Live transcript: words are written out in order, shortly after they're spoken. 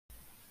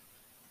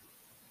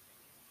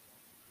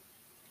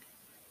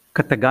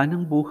Kataga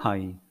ng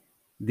Buhay,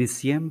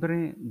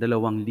 Disyembre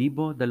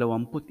 2021.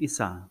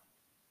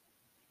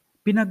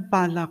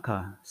 Pinagpala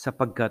ka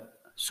sapagkat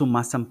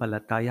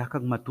sumasampalataya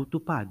kang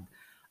matutupad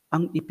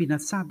ang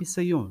ipinasabi sa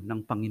iyo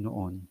ng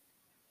Panginoon.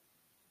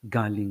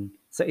 Galing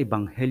sa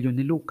Ebanghelyo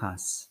ni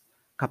Lucas,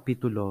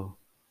 Kapitulo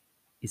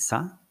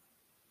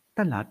 1,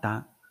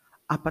 talata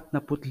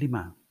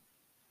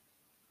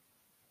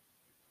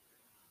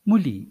 45.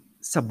 Muli,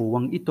 sa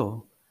buwang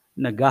ito,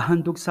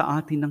 naghahandog sa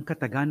atin ng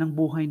kataga ng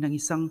buhay ng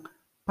isang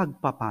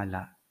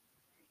pagpapala.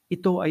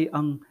 Ito ay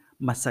ang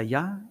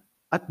masaya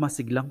at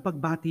masiglang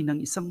pagbati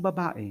ng isang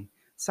babae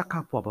sa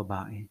kapwa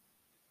babae.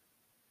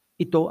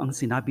 Ito ang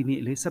sinabi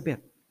ni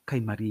Elizabeth kay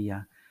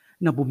Maria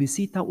na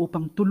bumisita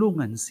upang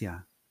tulungan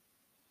siya.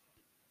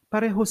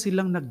 Pareho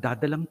silang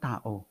nagdadalang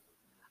tao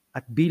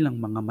at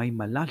bilang mga may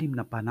malalim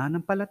na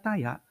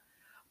pananampalataya,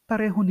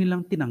 pareho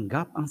nilang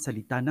tinanggap ang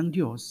salita ng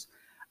Diyos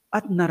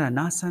at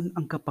naranasan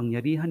ang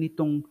kapangyarihan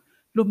nitong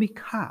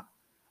lumikha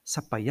sa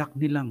payak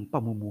nilang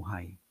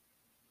pamumuhay.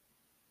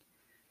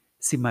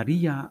 Si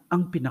Maria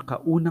ang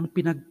pinakaunang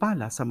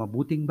pinagpala sa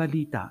mabuting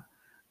balita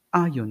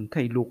ayon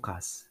kay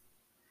Lucas.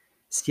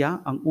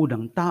 Siya ang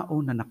unang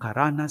tao na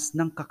nakaranas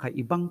ng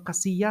kakaibang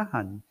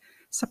kasiyahan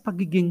sa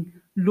pagiging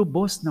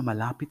lubos na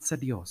malapit sa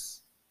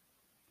Diyos.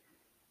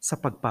 Sa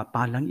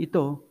pagpapalang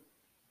ito,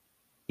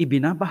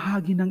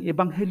 ibinabahagi ng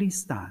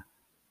ebanghelista,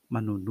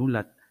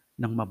 manunulat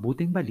ng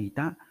mabuting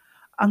balita,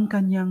 ang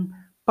kanyang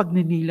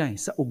pagninilay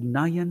sa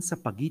ugnayan sa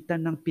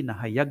pagitan ng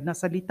pinahayag na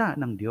salita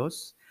ng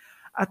Diyos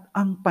at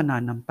ang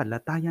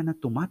pananampalataya na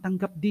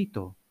tumatanggap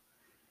dito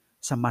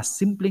sa mas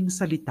simpleng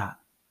salita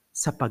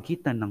sa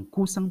pagitan ng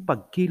kusang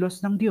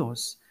pagkilos ng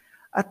Diyos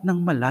at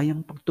ng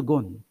malayang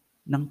pagtugon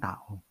ng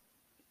tao.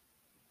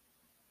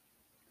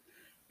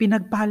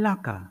 Pinagpala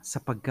ka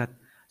sapagkat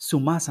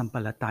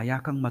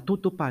sumasampalataya kang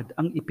matutupad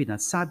ang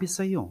ipinasabi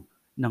sa iyo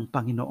ng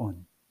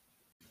Panginoon.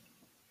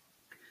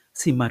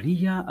 Si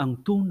Maria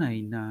ang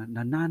tunay na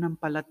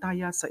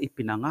nananampalataya sa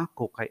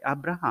ipinangako kay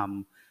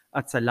Abraham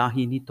at sa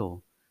lahi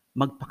nito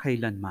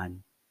magpakailanman.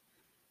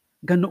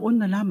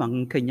 Ganoon na lamang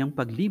ang kanyang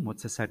paglimot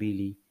sa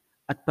sarili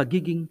at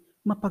pagiging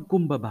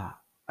mapagkumbaba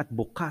at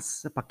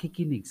bukas sa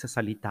pakikinig sa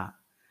salita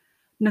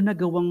na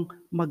nagawang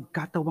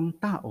magkatawang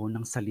tao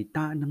ng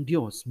salita ng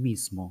Diyos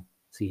mismo,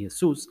 si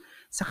Jesus,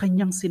 sa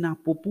kanyang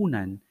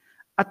sinapupunan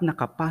at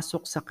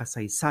nakapasok sa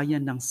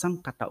kasaysayan ng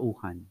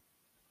sangkatauhan.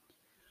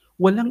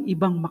 Walang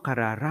ibang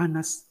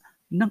makararanas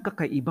ng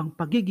kakaibang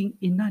pagiging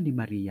ina ni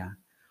Maria,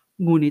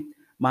 ngunit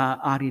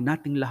maaari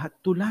nating lahat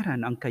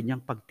tularan ang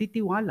kanyang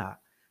pagtitiwala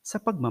sa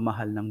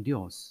pagmamahal ng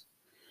Diyos.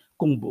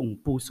 Kung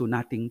buong puso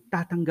nating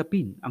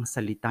tatanggapin ang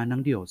salita ng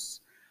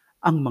Diyos,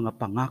 ang mga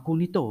pangako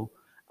nito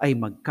ay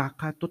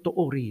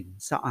magkakatotoo rin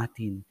sa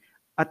atin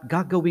at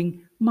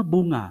gagawing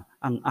mabunga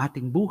ang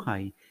ating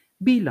buhay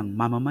bilang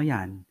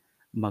mamamayan,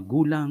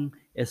 magulang,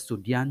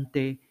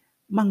 estudyante,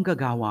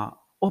 manggagawa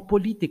o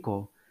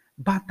politiko,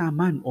 bata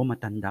man o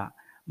matanda,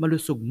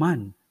 malusog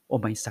man o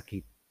may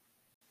sakit.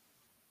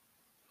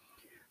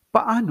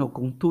 Paano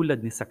kung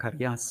tulad ni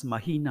Zacarias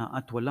mahina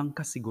at walang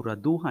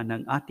kasiguraduhan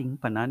ang ating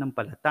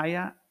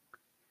pananampalataya?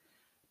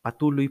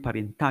 Patuloy pa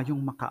rin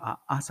tayong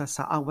makaaasa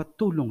sa awat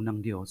tulong ng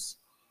Diyos.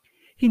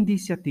 Hindi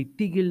siya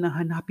titigil na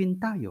hanapin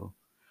tayo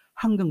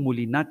hanggang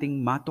muli nating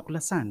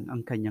matuklasan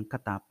ang kanyang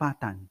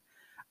katapatan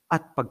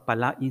at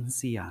pagpalain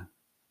siya.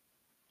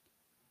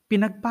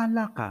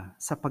 Pinagpala ka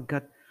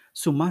sapagkat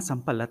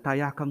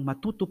sumasampalataya kang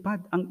matutupad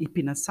ang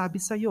ipinasabi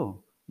sa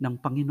iyo ng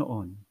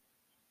Panginoon.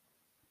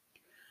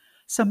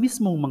 Sa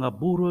mismong mga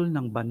burol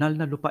ng banal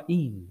na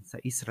lupain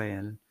sa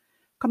Israel,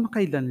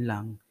 kamakailan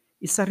lang,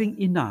 isa ring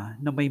ina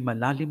na may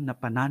malalim na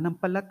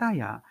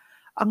pananampalataya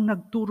ang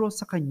nagturo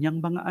sa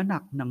kanyang mga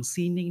anak ng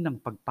sining ng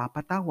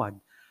pagpapatawad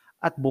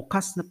at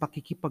bukas na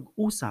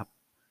pakikipag-usap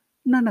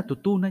na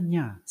natutunan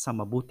niya sa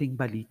mabuting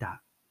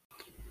balita.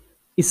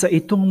 Isa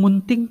itong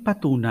munting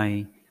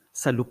patunay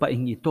sa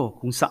lupaing ito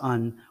kung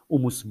saan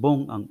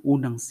umusbong ang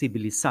unang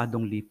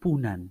sibilisadong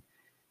lipunan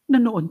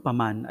na noon pa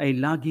man ay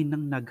lagi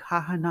nang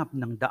naghahanap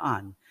ng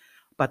daan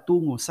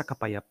patungo sa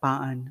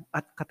kapayapaan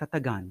at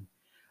katatagan,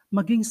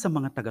 maging sa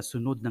mga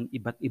tagasunod ng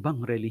iba't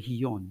ibang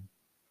relihiyon.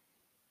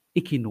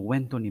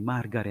 Ikinuwento ni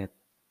Margaret,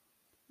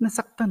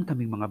 nasaktan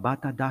kaming mga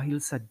bata dahil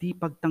sa di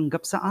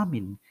pagtanggap sa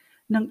amin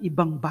ng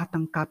ibang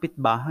batang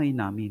kapitbahay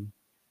namin.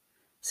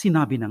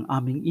 Sinabi ng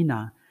aming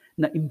ina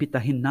na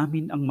imbitahin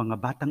namin ang mga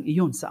batang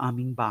iyon sa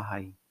aming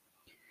bahay.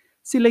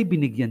 Sila'y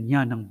binigyan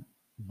niya ng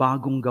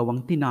bagong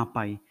gawang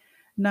tinapay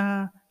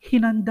na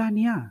hinanda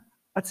niya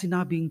at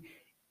sinabing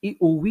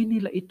iuwi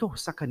nila ito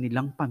sa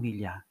kanilang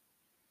pamilya.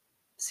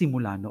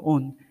 Simula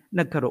noon,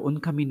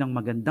 nagkaroon kami ng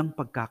magandang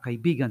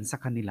pagkakaibigan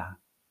sa kanila.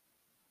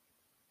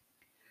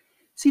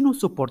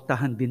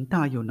 Sinusuportahan din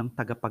tayo ng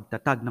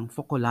tagapagtatag ng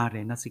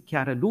Focolare na si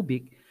Chiara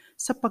Lubick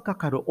sa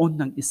pagkakaroon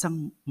ng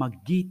isang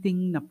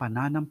magiting na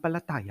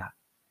pananampalataya.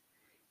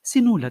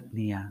 Sinulat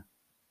niya,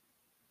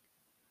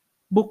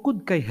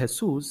 bukod kay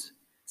Jesus,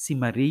 si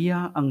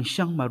Maria ang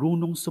siyang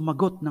marunong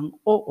sumagot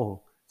ng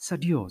oo sa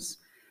Diyos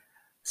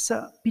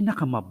sa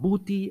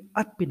pinakamabuti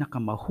at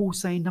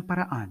pinakamahusay na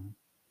paraan.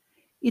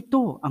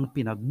 Ito ang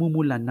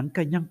pinagmumulan ng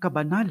kanyang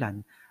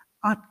kabanalan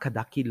at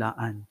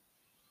kadakilaan.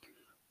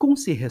 Kung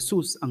si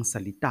Jesus ang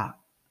salitang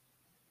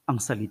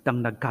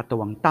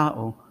nagkatawang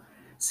tao,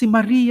 si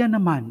Maria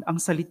naman ang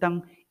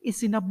salitang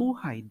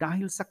isinabuhay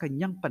dahil sa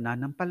kanyang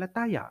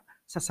pananampalataya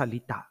sa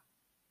salita,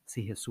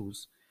 si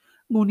Jesus.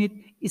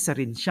 Ngunit isa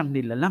rin siyang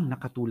nilalang na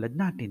katulad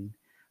natin,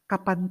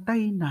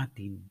 kapantay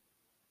natin.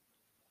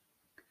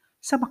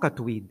 Sa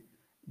makatuwid,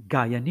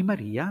 gaya ni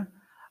Maria,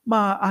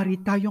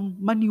 maaari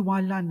tayong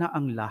maniwala na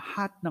ang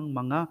lahat ng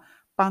mga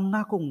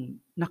pangakong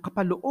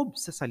nakapaloob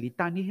sa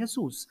salita ni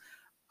Jesus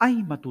ay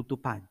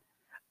matutupad.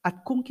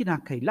 At kung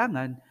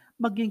kinakailangan,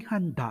 maging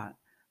handa,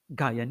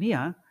 gaya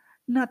niya,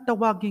 na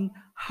tawaging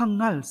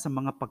hangal sa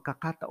mga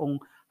pagkakataong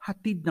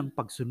hatid ng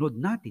pagsunod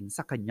natin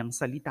sa kanyang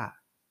salita.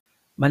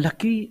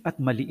 Malaki at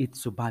maliit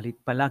subalit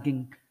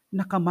palaging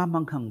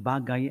nakamamanghang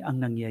bagay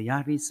ang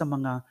nangyayari sa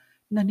mga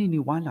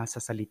naniniwala sa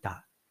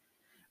salita.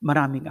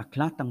 Maraming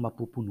aklat ang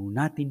mapupuno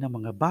natin ng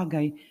mga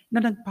bagay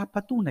na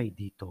nagpapatunay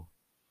dito.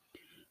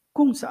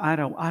 Kung sa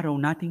araw-araw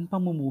nating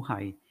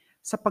pamumuhay,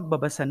 sa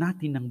pagbabasa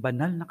natin ng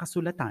banal na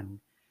kasulatan,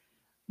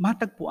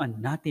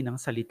 matagpuan natin ang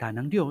salita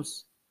ng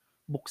Diyos,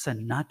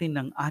 buksan natin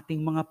ang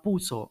ating mga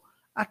puso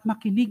at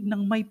makinig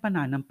ng may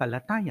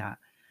pananampalataya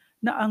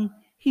na ang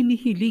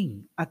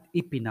hinihiling at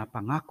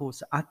ipinapangako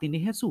sa atin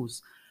ni Jesus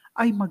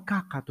ay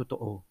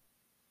magkakatotoo.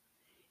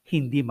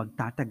 Hindi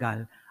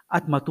magtatagal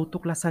at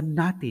matutuklasan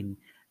natin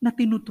na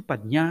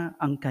tinutupad niya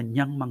ang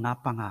kanyang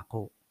mga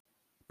pangako.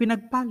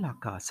 Pinagpala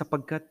ka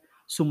sapagkat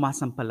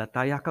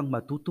sumasampalataya kang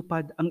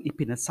matutupad ang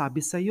ipinasabi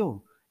sa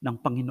iyo ng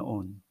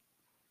Panginoon.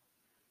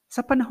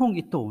 Sa panahong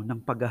ito ng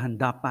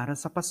paghahanda para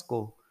sa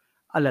Pasko,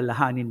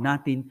 alalahanin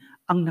natin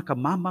ang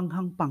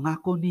nakamamanghang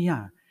pangako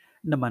niya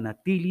na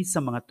manatili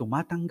sa mga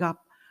tumatanggap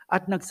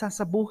at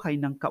nagsasabuhay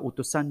ng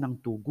kautusan ng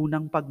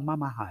tugunang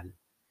pagmamahal.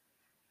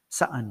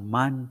 Saan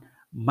man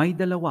may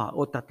 2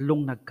 o 3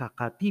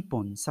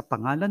 nagkakatipon sa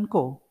pangalan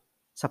ko,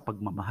 sa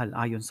pagmamahal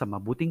ayon sa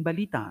mabuting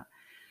balita,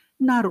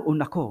 naroon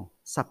ako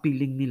sa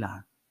piling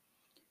nila.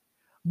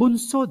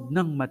 Bunsod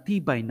ng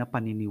matibay na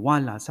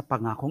paniniwala sa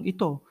pangakong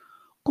ito,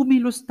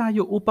 kumilos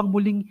tayo upang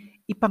muling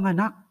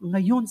ipanganak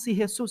ngayon si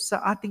Jesus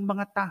sa ating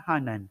mga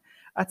tahanan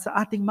at sa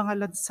ating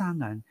mga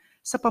lansangan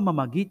sa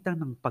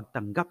pamamagitan ng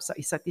pagtanggap sa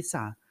isa't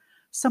isa,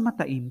 sa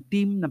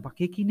mataimtim na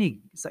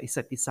pakikinig sa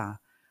isa't isa,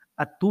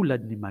 at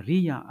tulad ni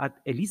Maria at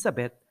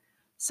Elizabeth,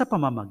 sa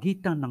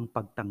pamamagitan ng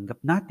pagtanggap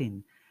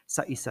natin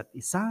sa isa't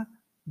isa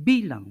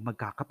bilang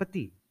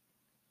magkakapatid.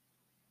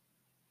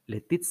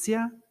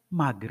 Letizia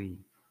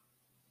Magri.